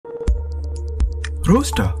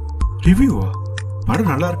ரோஸ்டா? ரிவ்யூவா? படம்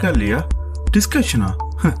நல்லா இருக்கா இல்லையா? டிஸ்கஷனா?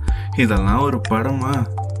 இதெல்லாம் ஒரு படமா?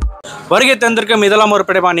 வருகை தந்திருக்கும் இதெல்லாம் ஒரு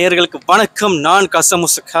படமா நேயர்களுக்கு வணக்கம். நான்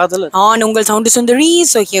கசமுசா காதலன். On ungal Soundu Sundari.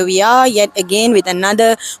 So here we are yet again with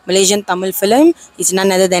another Malaysian Tamil film. It's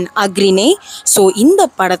none other than Agrinai. So இந்த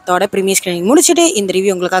படத்தோட premier screening முடிச்சிட்டு இந்த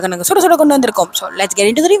ரிவ்யூ உங்களுக்காக நாங்கள் சுட கொண்டு வந்திருக்கோம். So let's get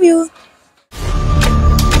into the review.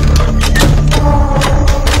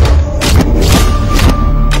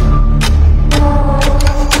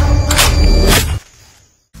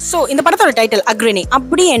 So இந்த படத்தோட டைட்டில் அக்ரினை.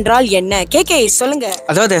 அப்படி என்றால் என்ன? கேகே சொல்லுங்க.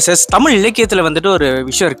 அதாவது தமிழ் இலக்கியத்தில் வந்துட்டு ஒரு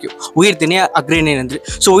விஷயம் இருக்கு, உயிர்த்திணை அக்ரினை வந்து.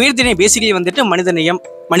 ஸோ உயிர்த்திணை பேசிக்கலி வந்துட்டு மனிதநேயம்,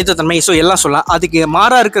 மனிதத்தன்மை, ஸோ எல்லாம் சொல்லலாம். அதுக்கு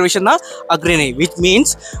மாறா இருக்கிற விஷயம் தான் அக்ரினை, விச்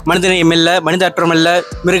மீன்ஸ் மனிதநேயம் இல்லை, மனிதாற்றம் இல்லை,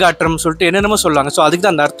 மிருகாற்றம் சொல்லிட்டு என்னென்னமோ சொல்லுவாங்க. ஸோ அதுக்கு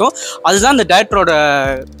தான் அந்த அர்த்தம். அதுதான் இந்த டைரக்டரோட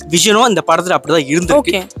விஷனும் இந்த படத்தில் அப்படிதான்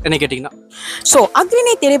இருந்திருக்கு என்ன கேட்டிங்கன்னா. ஸோ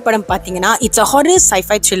அக்ரினை திரைப்படம் பார்த்தீங்கன்னா it's a horror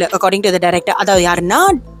sci-fi thriller according to the director. அதாவது யாருன்னா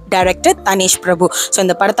டைரக்டர் தனேஷ் பிரபு. ஸோ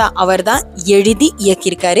இந்த படத்தை அவர் தான் எழுதி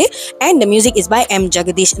இயக்கியிருக்காரு. And the music is by M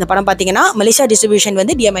Jagadish. இந்த படம் பார்த்தீங்கன்னா மலேசியா டிஸ்ட்ரிபியூஷன்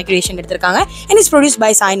வந்து டிஎம்ஐ கிரியேஷன் எடுத்திருக்காங்க. And it's produce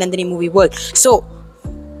by Sai Nandini movie world. So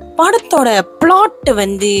படத்தோட பிளாட்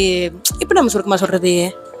வந்து எப்படி நம்ம சுருக்கமாக சொல்றது?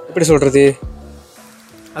 எப்படி சொல்றது?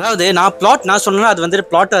 அதாவது நான் பிளாட் நான் சொன்னா அது வந்துட்டு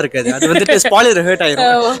பிளாட்டா இருக்காது, அது வந்துட்டு ஸ்பாயிலர் ஹர்ட்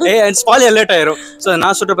ஆயிரும், ஸ்பாயிலர் அலர்ட் ஆயிரும். ஸோ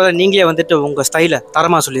நான் சொல்ற பார்த்தா நீங்களே வந்துட்டு உங்க ஸ்டைல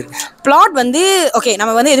தரமா சொல்லிருங்க. பிளாட் வந்து ஓகே,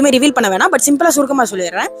 நம்ம வந்து எதுவுமே ரிவீல் பண்ண வேணாம், பட் சிம்பிளா சுருக்கமா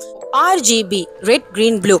சொல்லிடுறேன். RGB, red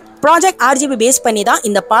green blue project RGB base பண்ணி தான்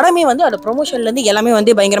இந்த படமே வந்து அதோட ப்ரொமோஷன்ல இருந்து எல்லாமே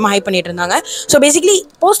வந்து பயங்கரமா ஹைப் பண்ணிட்டு இருந்தாங்க. ஸோ பேசிக்கலி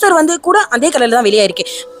போஸ்டர் வந்து கூட அதே கலர்ல தான் வெளியாயிருக்கு,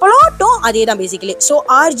 பிளாட்டும் அதே தான் பேசிக்கலி. ஸோ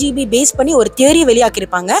ஆர்ஜிபி பேஸ் பண்ணி ஒரு theory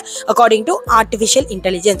வெளியாக்கியிருப்பாங்க according to artificial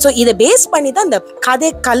intelligence. So இதை பேஸ் பண்ணி தான் இந்த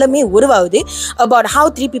கதை களமே உருவாகுது. about how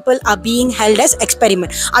 3 people are being held as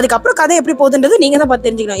experiment. அதுக்கப்புறம் கதை எப்படி போகுதுன்றது நீங்க தான் பார்த்து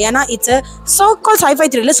தெரிஞ்சுக்கணும். ஏன்னா it's a so called sci-fi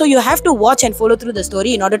thriller, so you have to watch and follow through the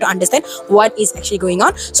story in order to understand what is actually going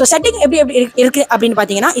on. So setting எப்படி இருக்கு அப்படின்னு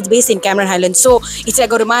பார்த்தீங்கன்னா it's based in Cameron Highlands. So it's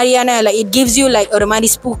like ஒரு மாதிரியான like it gives you like ஒரு மாதிரி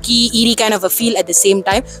spooky eerie kind of a feel at the same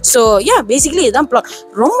time. So yeah, basically இதுதான் plot.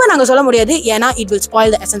 ரொம்ப நாங்க சொல்ல முடியாது ஏன்னா it will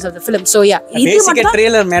spoil the essence of the film. So yeah, இது மட்டும்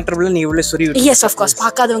ட்ரெய்லர் மேட்டர்ல நீ இவ்வளவு சொல்லி. yes of course,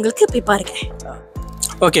 பார்க்காதவங்களுக்கு போய் பாருங்க.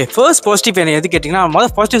 ஓகே, ஃபர்ஸ்ட் பாசிட்டிவ் என்ன எது கேட்டிங்கன்னா,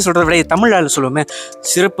 முதல் பாசிட்டிவ் சொல்கிறத விட தமிழ்நாடு சொல்லுவோமே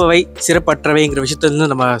சிறப்பவை சிறப்பற்றவைங்கிற விஷயத்துலேருந்து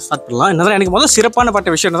நம்ம ஸ்டார்ட் பண்ணலாம். என்னதான் எனக்கு முதல் சிறப்பான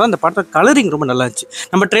பாட்ட விஷயம் தான் இந்த பாட்டோட கலரிங் ரொம்ப நல்லா இருந்துச்சு.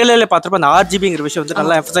 நம்ம ட்ரெய்லரில் பார்த்துறப்ப அந்த ஆர்ஜிபிங்கிற விஷயம் வந்து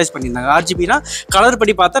நல்லா எம்ஃபசைஸ் பண்ணியிருந்தாங்க. ஆர்ஜிபினா கலர்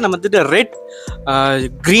படி பார்த்தா நம்ம வந்துட்டு red,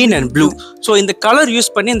 green and blue. So இந்த கலர்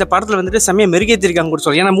யூஸ் பண்ணி இந்த படத்தில் வந்துட்டு செம்மையாக மெருகேற்றிருக்காங்க கூட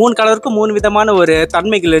சொல்லலாம். ஏன்னா 3 கலருக்கும் 3 விதமான ஒரு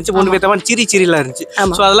தன்மைகள் இருந்துச்சு, 3 விதமான சிரிலாம் இருந்துச்சு.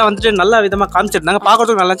 ஸோ அதெல்லாம் வந்துட்டு நல்ல விதமாக காமிச்சிருந்தாங்க,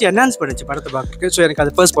 பார்க்கறதுக்கு நல்லா இருந்துச்சு, என்ஹான்ஸ் பண்ணிச்சு படத்தை பார்க்குறதுக்கு. ஸோ எனக்கு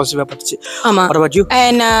அது ஃபர்ஸ்ட் பாசிட்டிவாக பட்டுச்சு.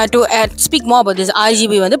 And to speak more about this,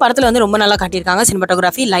 RGB வந்து படத்துல வந்து ரொம்ப நல்லா காட்டியிருக்காங்க.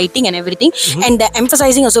 cinematography, lighting and everything. And the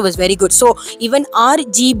emphasizing also was very good. So even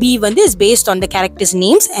RGB வந்து is based on the characters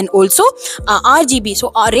names and also RGB, so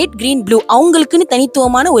red green blue அவங்களுக்குன்னு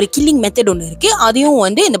தனித்துவமான ஒரு கில்லிங் மெத்தட் ஒன்று இருக்கு, அதையும்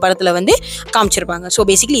வந்து இந்த படத்துல வந்து காமிச்சிருப்பாங்க. ஸோ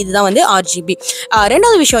பேசிக்கலி இதுதான் வந்து RGB.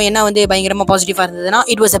 ரெண்டாவது விஷயம் என்ன வந்து பயங்கரமா பாசிட்டிவா இருந்ததுன்னா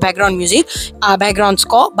it was a background music, background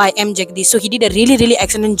score by M Jagdish. So he did a really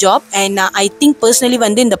excellent job. And I think personally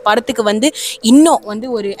வந்து இந்த படத்துக்கு வந்து இன்னும் வந்து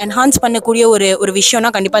ஒரு என்ஹான்ஸ் பண்ணக்கூடிய ஒரு விஷயம்னா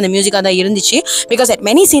கண்டிப்பாக அந்த மியூசிக்காக தான் இருந்துச்சு. பிகாஸ் அட்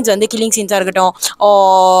மெனி சீன்ஸ் வந்து கில்லிங் சீன்ஸாக இருக்கட்டும்,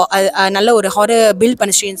 நல்ல ஒரு ஹாரர் பில்ட்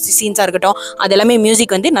பண்ண சீன்ஸாக இருக்கட்டும், அது எல்லாமே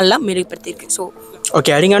மியூசிக் வந்து நல்லா மெருகப்படுத்தியிருக்கு. So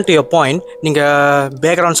okay, அடிங் on to your point, நீங்கள்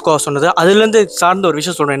பேக்ரவுண்ட் ஸ்கோர் சொன்னது அதுலேருந்து சார்ந்த ஒரு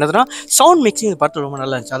விஷயம் சொல்கிறேன். என்னதுன்னா சவுண்ட் மிக்சிங் இந்த படத்தில் ரொம்ப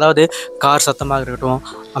நல்லா இருந்துச்சு. அதாவது கார் சத்தமாக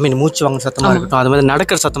இருக்கட்டும், மூச்சு வாங்க சத்தமாக இருக்கட்டும், அது மாதிரி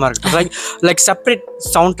நடக்கிற சத்தமாக இருக்கட்டும், like separate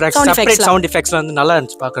sound tracks, separate sound effects வந்து நல்லா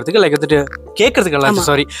இருந்துச்சு பார்க்கறதுக்கு, லைக் வந்துட்டு கேட்கறதுக்கு நல்லா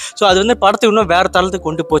இருந்துச்சு. சாரி, ஸோ அது வந்து படத்துக்கு இன்னும் வேறு தளத்துக்கு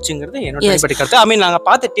கொண்டு போச்சுங்கிறது என்னோட தனிப்பட்ட கருத்து. நாங்கள்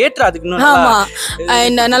பார்த்து தியேட்டர் அதுக்கு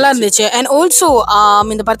இன்னும் நல்லா இருந்துச்சு. அண்ட் ஆல்சோ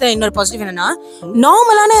இந்த படத்தில் இன்னொரு பாசிட்டிவ் என்னன்னா,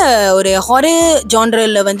 நார்மலான ஒரு ஹாரர்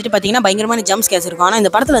ஜானரில் வந்துட்டு பார்த்தீங்கன்னா பயங்கரமான ஜம்ப் ஸ்கேர்ஸ் இருக்கும், ஆனால்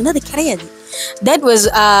இந்த படத்தில் வந்து அது கிடையாது. That was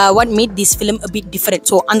what made this film a bit different.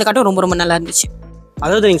 So அந்த கட்டம் ரொம்ப நல்லா இருந்துச்சு.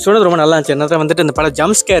 அதாவது நீங்கள் சொன்னது ரொம்ப நல்லா இருந்துச்சு. என்ன வந்துட்டு இந்த படம்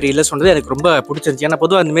ஜம்ப் ஸ்கேர் இல்லை சொன்னது எனக்கு ரொம்ப பிடிச்சிருந்துச்சு. ஏன்னா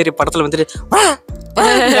பொதுவாக அந்த மாதிரி படத்தில் வந்துட்டு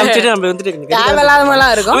நம்ம வந்துட்டு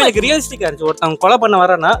எனக்கு ரியலிஸ்டிக்காக இருந்துச்சு. ஒருத்தவங்க கொலை பண்ண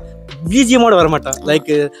வரேன்னா பிஜிஎமோட வரமாட்டான், லைக்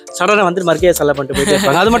சடனாக வந்து மறுக்கையாக செல்ல பண்ணிட்டு போயிட்டு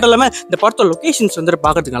இருப்பாங்க. அது மட்டும் இல்லாமல் இந்த படத்தோட லொகேஷன்ஸ் வந்துட்டு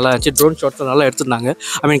பார்க்கறதுக்கு நல்லா இருந்துச்சு. ட்ரோன் ஷாட்ஸ் நல்லா எடுத்திருந்தாங்க.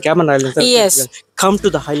 Cameron islands, come to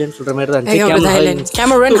the highlands சொல்ற மாதிரி தான் இருந்துச்சு.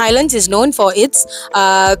 Cameron Highlands is known for its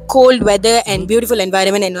cold weather and beautiful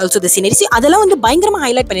environment and also the scenery. அதெல்லாம் வந்து பயங்கரமா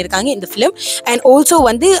ஹைலைட் பண்ணிருக்காங்க இந்த ஃபிலிம். அண்ட் ஆல்சோ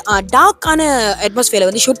வந்து டார்க்கான அட்மாஸ்பியரை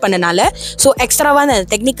வந்து ஷூட் பண்ணனால ஸோ எக்ஸ்ட்ராவான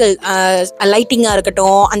டெக்னிக்கல் லைட்டிங்காக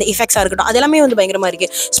இருக்கட்டும், அந்த எஃபெக்ட்ஸாக இருக்கட்டும், அதெல்லாமே வந்து பயங்கரமா இருக்கு.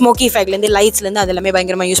 ஸ்மோக்கி எஃபெக்ட்லேருந்து லைட்ஸ்லேருந்து அதெல்லாமே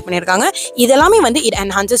பயங்கரமா யூஸ் பண்ணியிருக்காங்க. இதெல்லாமே வந்து it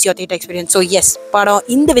enhances your theater experience. So yes, படம்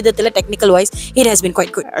இந்த விதத்துல technical wise it has been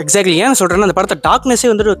quite good. Exactly. ஏன் சொல்றேன்னா அந்த படத்தை டார்க்னஸே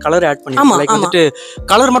வந்து ஒரு கலர் ஆட் பண்ணி, லைக் வந்துட்டு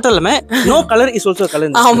கலர் மட்டும் இல்லாம no colour is also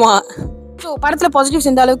colour. ஆமா, ஸோ படத்தில் பாசிட்டிவ்ஸ்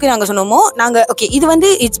எந்த அளவுக்கு நாங்கள் சொன்னோமோ நாங்கள் ஓகே இது வந்து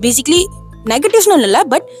இட்ஸ் பேசிக்லி நெகட்டிவ்ஸ்னு இல்லை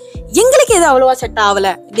பட் எங்களுக்கு எது அவ்வளோவா செட்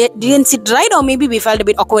ஆகலை didn't sit right or maybe we felt a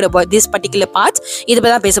bit awkward about this particular parts இதை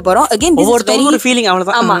பற்றி தான் பேச போகிறோம் again this is very feeling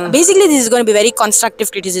அவ்வளவுதான். ஆமாம் basically this is going to be very constructive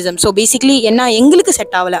criticism so basically என்ன எங்களுக்கு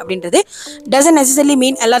செட் ஆகலை அப்படின்றது doesn't necessarily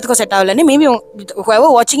mean எல்லாத்துக்கும் செட் ஆகலைன்னு maybe whoever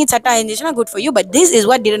watching it set ஆயிருந்துச்சுன்னா good for you but this is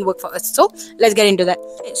what didn't work for us so let's get into that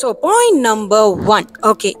so point number 1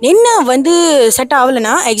 okay என்ன வந்து set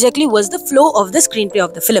ஆகலைன்னா exactly was the flow of the screenplay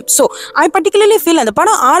of the film so I particularly feel அந்த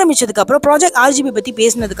படம் ஆரம்பிச்சதுக்கு அப்புறம் project RGB பற்றி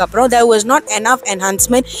பேசினதுக்கு அப்புறம் there was not enough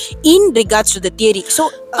enhancement in regards to the theory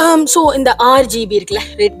so இந்த RGB இருக்குல்ல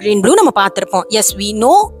ரெட் கிரீன் ப்ளூ நம்ம பார்த்திருப்போம் yes we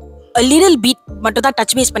know a little bit மட்டும் தான்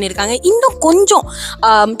டச் பேஸ் பண்ணியிருக்காங்க இன்னும் கொஞ்சம்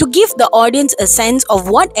to give the audience a sense of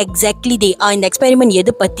what exactly they are இந்த எக்ஸ்பெரிமெண்ட்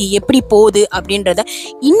எது பற்றி எப்படி போகுது அப்படின்றத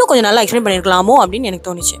இன்னும் கொஞ்சம் நல்லா எக்ஸ்பிளைன் பண்ணியிருக்கலாமோ அப்படின்னு எனக்கு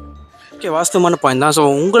தோணுச்சு ஓகே வாஸ்தவமான பாயிண்ட் தான் ஸோ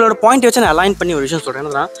உங்களோட பாயிண்ட் வச்சு நான் அலைன் பண்ணி ஒரு விஷயம் சொல்கிறேன்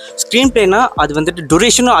என்னன்னா ஸ்க்ரீன் பிளேனா அது வந்துட்டு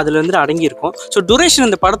டூரேஷனும் அதில் வந்துட்டு அடங்கியிருக்கும் ஸோ டூரேஷன்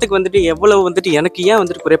இந்த படத்துக்கு வந்துட்டு எவ்வளவு வந்துட்டு எனக்கு ஏன்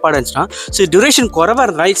வந்துட்டு குறைபாடு இருந்துச்சுன்னா ஸோ டூரேஷன் குறைவாக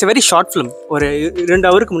இருந்தா இட்ஸ் வெரி ஷார்ட் ஃபிலிம் ஒரு 2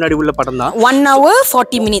 ஹவருக்கு முன்னாடி உள்ள படம் தான் 1 hour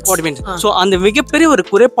 40 minutes ஸோ அந்த மிகப்பெரிய ஒரு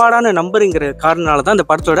குறைபாடான நம்பருங்கிற காரணனால தான் அந்த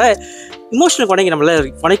படத்தோட இமோஷனல் கனெக்ட் நம்மளால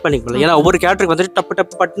கனெக்ட் பண்ணிக்க முடியல ஏன்னா ஒவ்வொரு கேரக்டருக்கு வந்துட்டு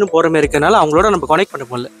டப்பு பட்டுன்னு போகிற மாதிரி இருக்கிறனால அவங்களோட நம்ம கனெக்ட் பண்ண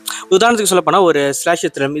முடியல உதாரணத்துக்கு சொல்ல போனால் ஒரு ஸ்லாஷ்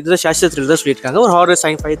த்ரில்லர் இதுதான் ஸ்லாஷ் த்ரில்லர் தான் சொல்லியிருக்காங்க ஒரு ஹாரர்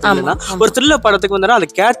Sci-Fi Thriller தான் ஒரு த்ரில்லர் படத்துக்கு வந்தால் அந்த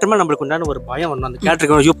கேரக்டர் மேலே நம்மளுக்கு உண்டான ஒரு பயம் வரணும் அந்த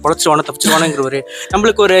கேரக்டருக்கு ஐயோ பொழைச்சிருவானோ தப்பிச்சிருவானுங்கிற ஒரு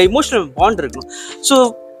நம்மளுக்கு ஒரு இமோஷனல் பாண்ட் இருக்கணும் ஸோ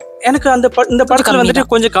எனக்கு இந்த படத்தில் வந்துட்டு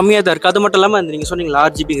கொஞ்சம் கம்மியாக தான் இருக்குது அது மட்டும் இல்லாமல் அந்த நீங்கள் சொன்னீங்களா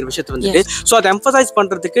RGBங்கிற விஷயத்தை வந்துட்டு ஸோ அதை எம்பசைஸ்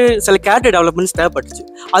பண்ணுறதுக்கு சில கேரக்டர் டெவலப்மெண்ட்ஸ் தேவைப்பட்டுச்சு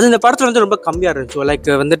அது இந்த படத்தில் வந்து ரொம்ப கம்மியாக இருந்துச்சு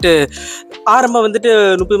லைக் வந்துட்டு ஆரம்பம் வந்துட்டு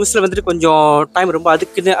 30 நிமிஷத்தில் வந்துட்டு கொஞ்சம் டைம் ரொம்ப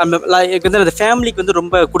அதுக்குன்னு வந்து அந்த ஃபேமிலிக்கு வந்து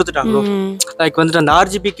ரொம்ப கொடுத்துட்டாங்களோ லைக் வந்துட்டு அந்த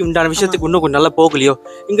RGBக்கு உண்டான விஷயத்துக்கு இன்னும் கொஞ்சம் நல்லா போகலையோ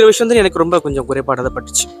இங்கிற விஷயம் வந்து எனக்கு ரொம்ப கொஞ்சம் குறைபாடாக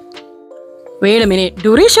பட்டுச்சு வேற மினிட்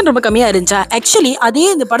டியூரேஷன் ரொம்ப கம்மியா இருந்துச்சா ஆக்சுவலி அதே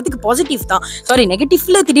இந்த படத்துக்கு பாசிட்டிவ் தான் சாரி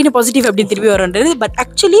நெகட்டிவ்ல திடீர்னு பாசிட்டிவ் அப்படின்னு திருப்பி வரும்ன்றது but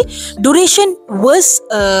actually duration was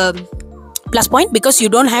plus point because you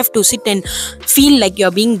don't have to sit and feel like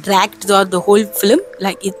you're being dragged throughout the whole film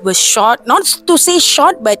like it was short not to say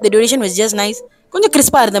short but the duration was just nice கொஞ்சம்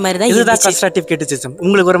கிறிஸ்பா இருந்த மாதிரி தான் இதுதான் constructive criticism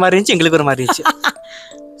உங்களுக்கு ஒரு மாதிரி இருந்துச்சு எங்களுக்கு ஒரு மாதிரி இருந்துச்சு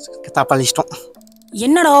தப்பால இஷ்டம்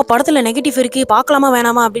என்னடா படத்துல நெகட்டிவ் இருக்கு பார்க்கலாமா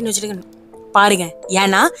வேணாமா அப்படின்னு வச்சுட்டு பாருங்க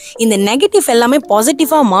ஏன்னா இந்த நெகட்டிவ் எல்லாமே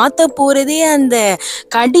பாசிட்டிவா மாத்த போறதே அந்த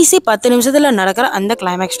கடைசி 10 நிமிஷத்துல நடக்கிற அந்த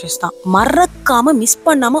கிளைமேக்ஸ் ட்விஸ்ட் தான் மறக்காம மிஸ்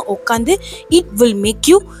பண்ணாம உட்காந்து it will make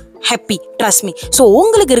you happy trust me so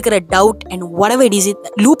உங்களுக்கு இருக்கிற doubt and whatever it is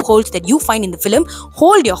loopholes that you find in the film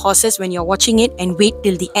hold your horses when you're watching it and wait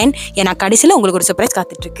till the end ஏன்னா கடைசியில உங்களுக்கு ஒரு surprise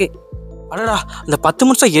காத்துட்டு இருக்கு அடடா அந்த 10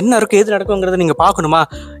 நிமிஷம் என்ன இருக்கும் எது நடக்குங்கிறத நீங்க பார்க்கணுமா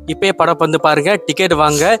இப்பயே படம் வந்து பாருங்க டிக்கெட்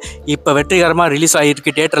வாங்க இப்ப வெற்றிகரமா ரிலீஸ்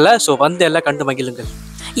ஆகிருக்கு தியேட்டர்ல ஸோ வந்து எல்லாம் கண்டு மகிழுங்க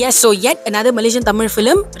yes so yet another Malaysian Tamil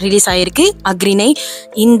film release ஆயிருக்கு அக்ரினை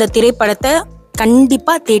இந்த திரைப்படத்தை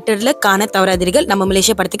கண்டிப்பா தியேட்டர்ல காண தவறாதீர்கள் நம்ம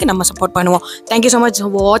மலேசியா படத்துக்கு நம்ம சப்போர்ட் பண்ணுவோம் தேங்க்யூ ஸோ மச்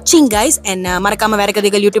வாட்சிங் கைஸ் அண்ட் மறக்காம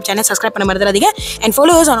Verrakathaigal யூடியூப் சேனல் சப்ஸ்கிரைப் பண்ண மறந்துடாதீங்க and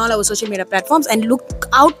follow us on all our social media platforms and look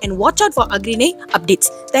out and watch out for Agrinai updates.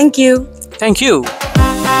 Thank you.